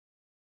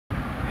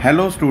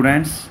Hello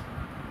students,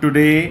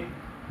 today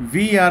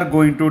we are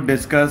going to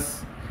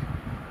discuss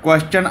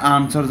question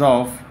answers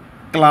of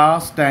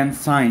Class 10th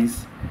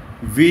Science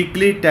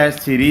Weekly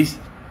Test Series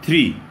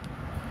 3.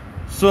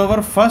 So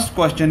our first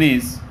question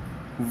is,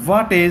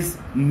 what is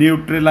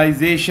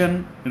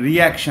neutralization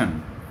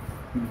reaction?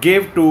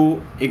 Give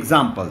two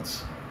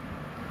examples.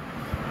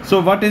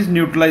 So what is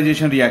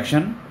neutralization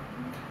reaction?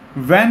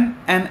 When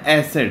an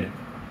acid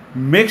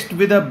mixed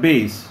with a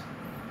base,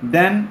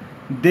 then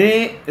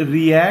they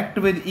react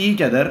with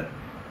each other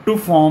to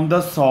form the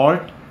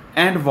salt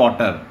and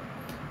water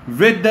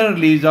with the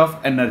release of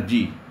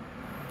energy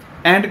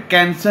and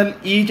cancel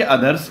each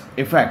other's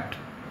effect.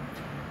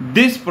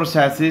 This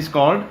process is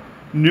called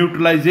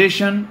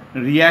neutralization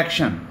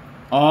reaction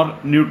or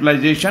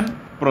neutralization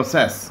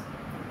process.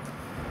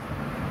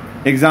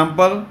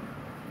 Example,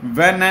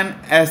 when an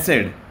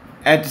acid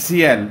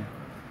HCl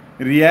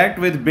react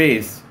with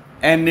base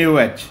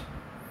NaOH,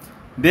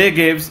 they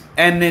gives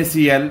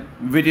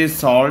NaCl, which is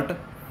salt,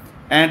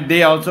 and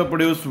they also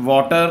produce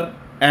water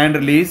and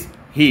release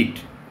heat.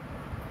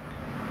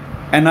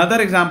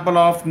 Another example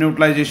of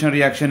neutralization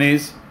reaction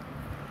is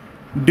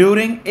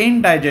during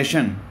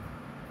indigestion,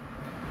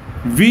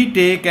 we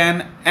take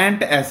an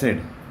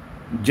antacid,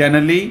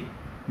 generally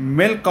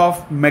milk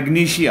of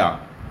magnesia,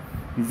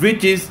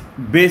 which is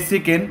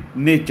basic in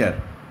nature.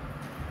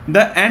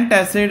 The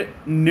antacid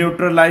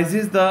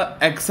neutralizes the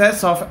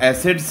excess of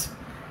acids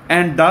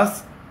and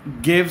thus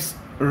gives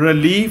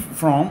relief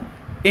from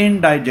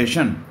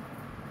indigestion.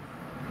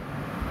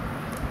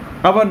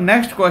 Our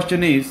next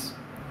question is,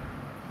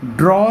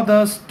 draw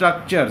the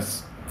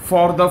structures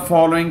for the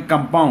following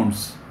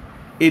compounds: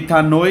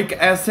 ethanoic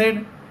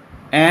acid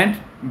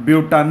and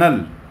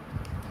butanol.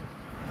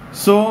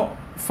 So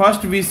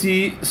first we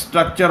see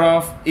structure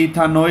of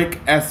ethanoic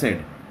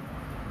acid.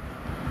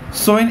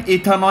 So in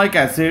ethanoic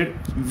acid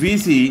we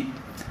see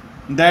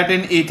that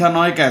in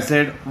ethanoic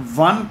acid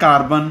one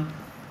carbon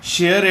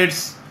share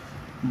its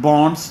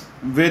bonds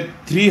with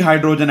 3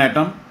 hydrogen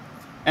atom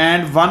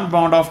and one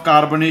bond of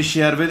carbon is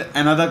shared with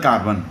another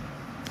carbon,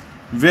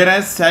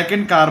 whereas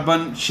second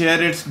carbon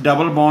share its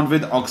double bond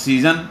with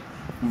oxygen,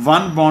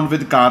 one bond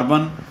with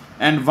carbon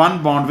and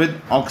one bond with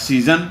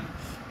oxygen,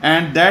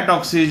 and that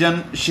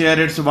oxygen share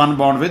its one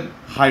bond with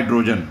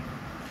hydrogen.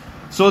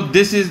 So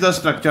this is the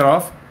structure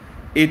of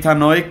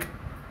ethanoic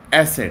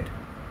acid.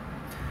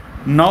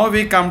 Now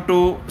we come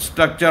to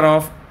structure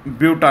of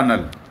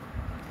butanol.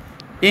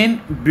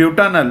 In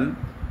butanol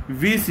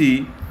we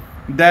see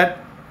that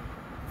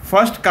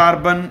first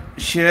carbon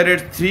share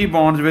its 3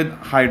 bonds with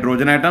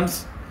hydrogen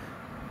atoms,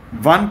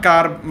 one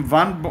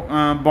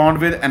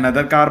bond with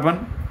another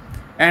carbon,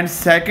 and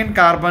second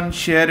carbon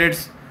share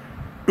its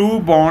 2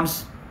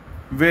 bonds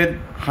with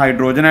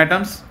hydrogen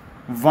atoms,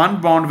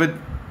 one bond with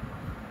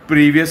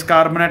previous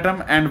carbon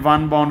atom and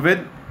one bond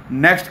with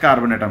next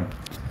carbon atom,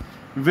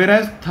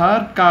 whereas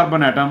third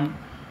carbon atom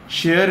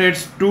share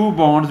its 2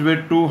 bonds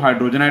with 2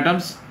 hydrogen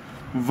atoms,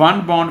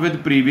 one bond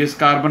with previous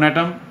carbon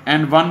atom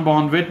and one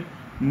bond with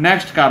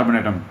next carbon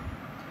atom,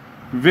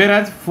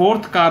 whereas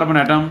fourth carbon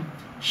atom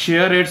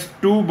share its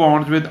 2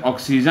 bonds with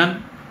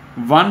oxygen,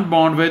 one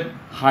bond with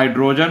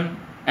hydrogen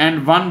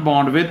and one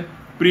bond with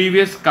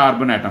previous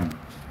carbon atom.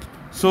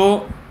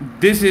 So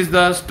this is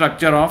the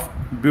structure of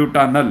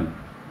butanol.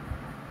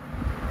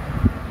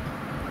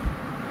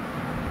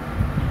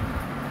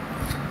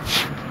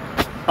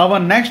 Our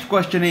next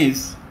question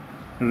is,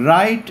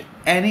 write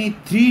any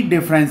 3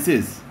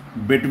 differences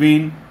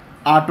between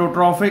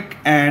autotrophic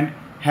and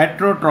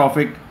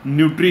heterotrophic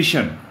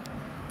nutrition.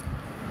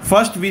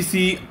 First we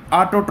see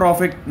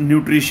autotrophic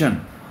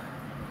nutrition.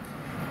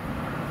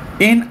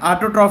 In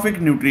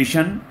autotrophic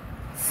nutrition,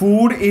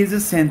 food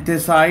is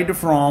synthesized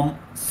from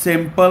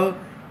simple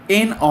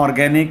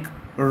inorganic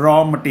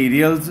raw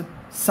materials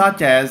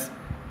such as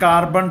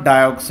carbon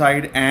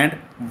dioxide and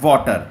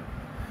water,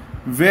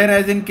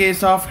 whereas in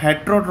case of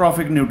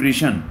heterotrophic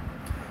nutrition,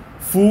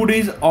 food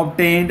is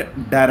obtained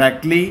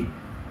directly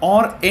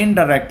or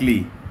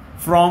indirectly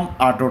from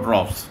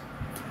autotrophs.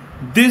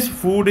 This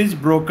food is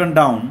broken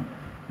down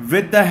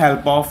with the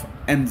help of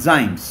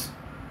enzymes.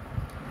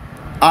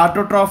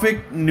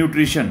 Autotrophic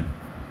nutrition.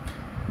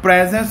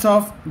 Presence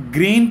of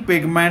green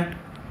pigment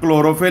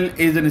chlorophyll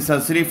is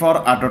necessary for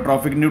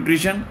autotrophic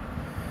nutrition,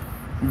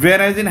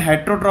 whereas in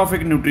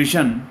heterotrophic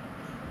nutrition,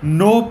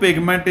 no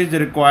pigment is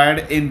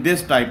required in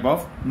this type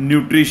of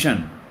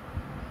nutrition.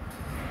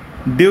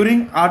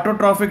 During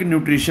autotrophic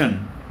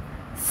nutrition,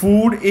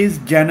 food is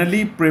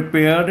generally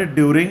prepared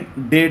during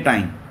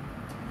daytime,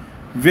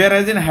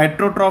 whereas in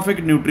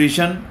heterotrophic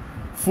nutrition,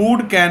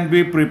 food can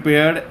be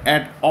prepared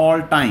at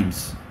all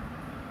times.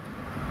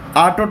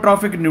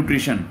 Autotrophic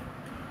nutrition.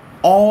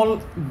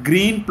 All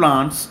green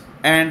plants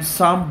and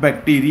some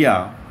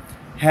bacteria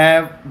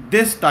have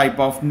this type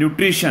of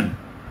nutrition,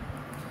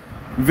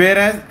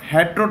 whereas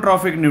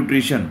heterotrophic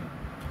nutrition,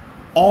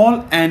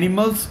 all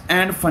animals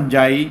and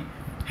fungi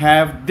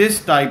have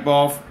this type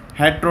of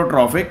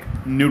heterotrophic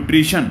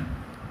nutrition.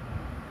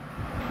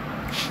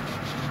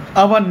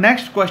 Our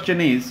next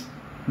question is,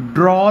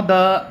 Draw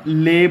the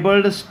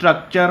labeled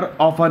structure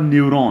of a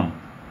neuron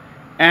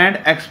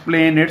and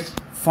explain its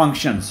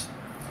functions.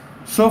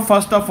 So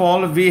first of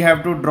all, we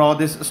have to draw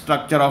this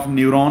structure of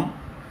neuron,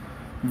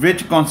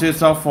 which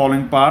consists of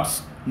following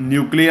parts: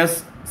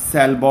 nucleus,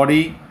 cell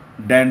body,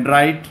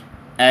 dendrite,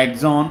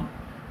 axon,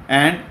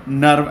 and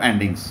nerve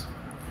endings.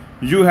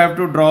 You have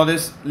to draw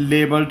this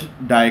labeled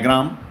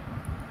diagram.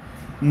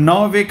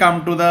 Now we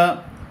come to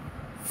the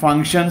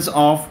functions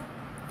of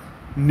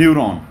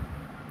neuron.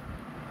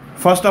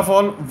 First of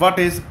all, what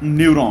is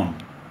neuron?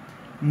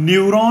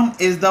 Neuron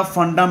is the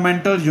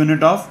fundamental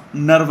unit of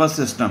nervous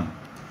system.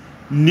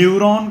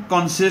 Neuron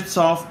consists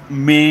of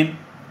main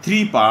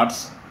three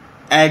parts: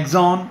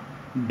 axon,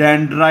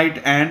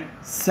 dendrite, and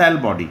cell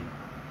body.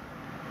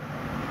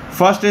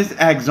 First is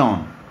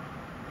axon.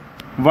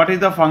 What is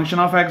the function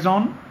of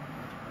axon?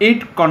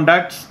 It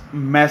conducts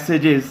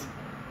messages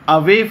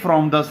away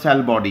from the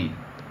cell body.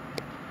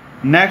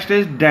 Next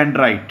is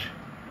dendrite.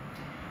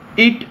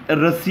 It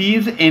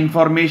receives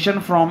information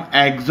from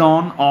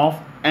axon of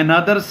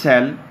another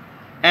cell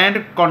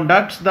and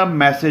conducts the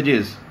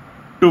messages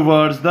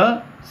towards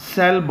the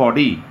cell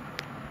body.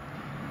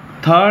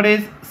 Third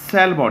is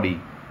cell body.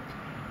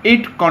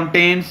 It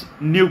contains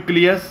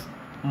nucleus,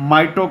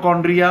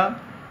 mitochondria,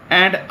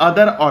 and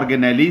other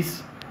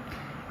organelles.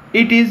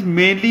 It is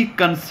mainly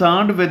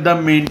concerned with the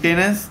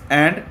maintenance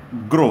and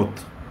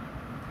growth.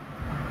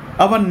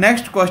 Our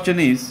next question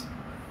is,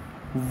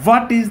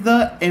 what is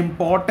the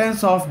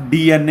importance of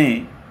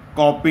DNA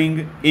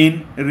copying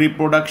in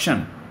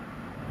reproduction?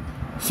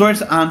 So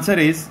its answer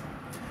is,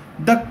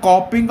 the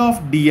copying of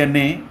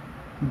DNA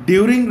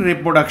during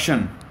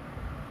reproduction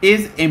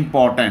is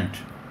important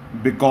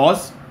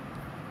because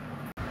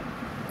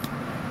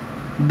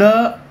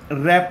the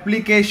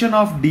replication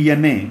of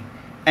DNA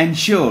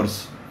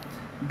ensures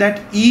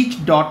that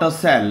each daughter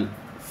cell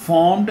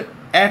formed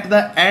at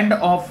the end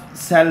of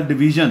cell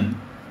division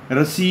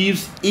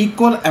receives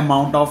equal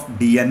amount of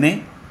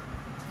DNA.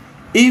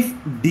 If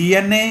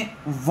DNA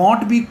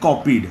won't be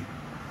copied,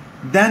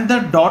 then the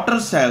daughter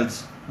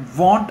cells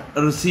won't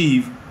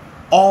receive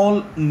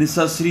all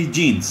necessary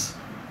genes.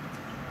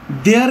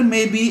 There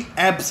may be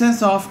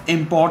absence of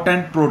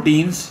important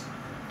proteins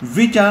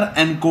which are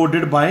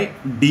encoded by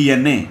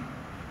DNA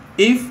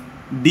if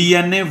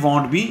DNA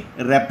won't be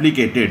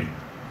replicated.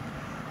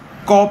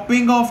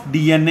 Copying of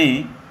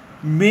DNA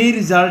may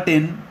result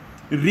in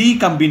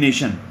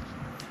recombination,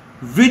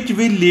 which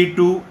will lead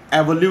to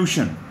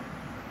evolution.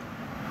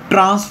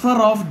 Transfer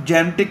of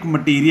genetic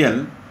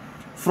material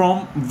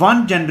from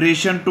one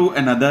generation to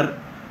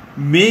another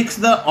makes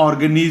the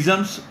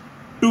organisms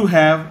to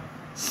have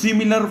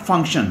similar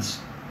functions.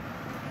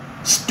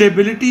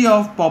 Stability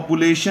of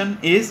population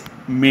is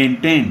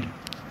maintained.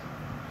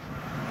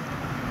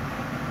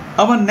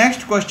 Our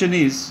next question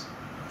is,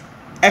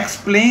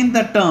 explain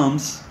the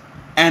terms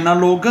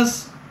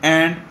analogous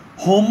and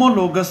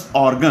homologous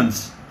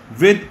organs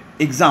with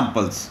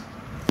examples.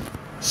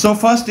 So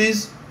first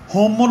is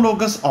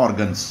homologous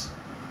organs.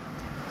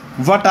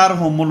 What are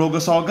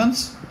homologous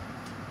organs?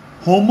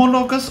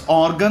 Homologous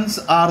organs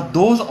are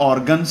those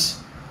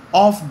organs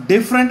of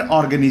different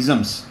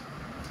organisms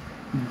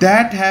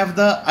that have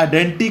the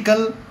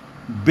identical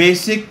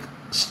basic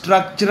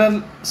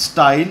structural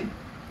style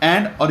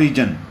and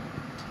origin,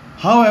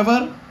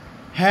 however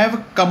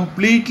have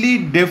completely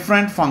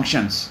different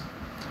functions.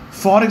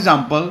 For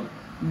example,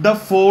 the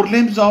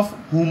forelimbs of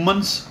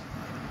humans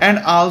and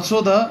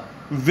also the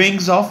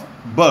wings of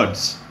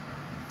birds.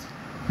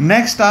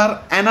 Next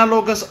are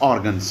analogous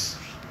organs.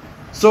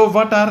 So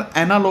what are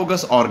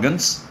analogous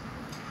organs?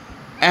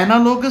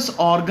 Analogous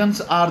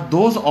organs are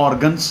those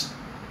organs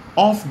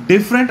of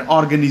different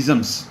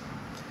organisms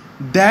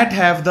that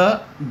have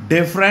the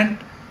different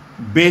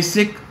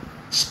basic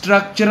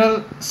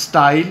structural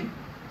style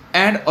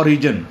and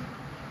origin,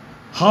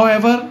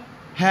 however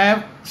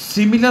have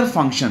similar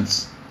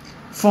functions.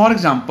 For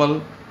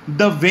example,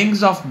 the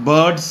wings of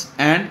birds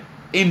and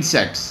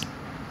insects.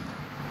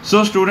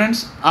 So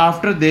students,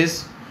 after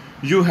this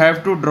you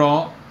have to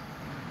draw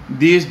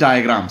these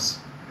diagrams.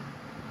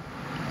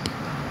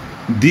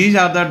 These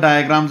are the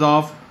diagrams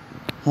of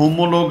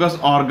homologous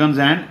organs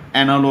and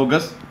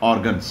analogous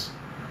organs.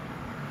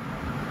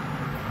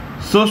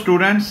 So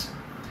students,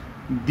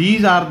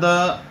 these are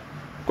the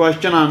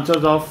question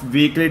answers of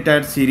weekly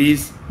test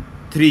series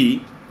 3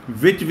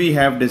 which we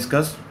have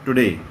discussed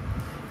today.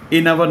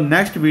 In our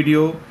next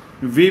video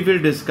we will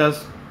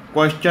discuss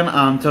question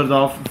answers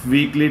of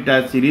weekly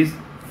test series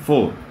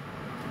 4.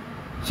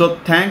 So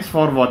thanks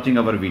for watching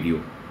our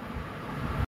video.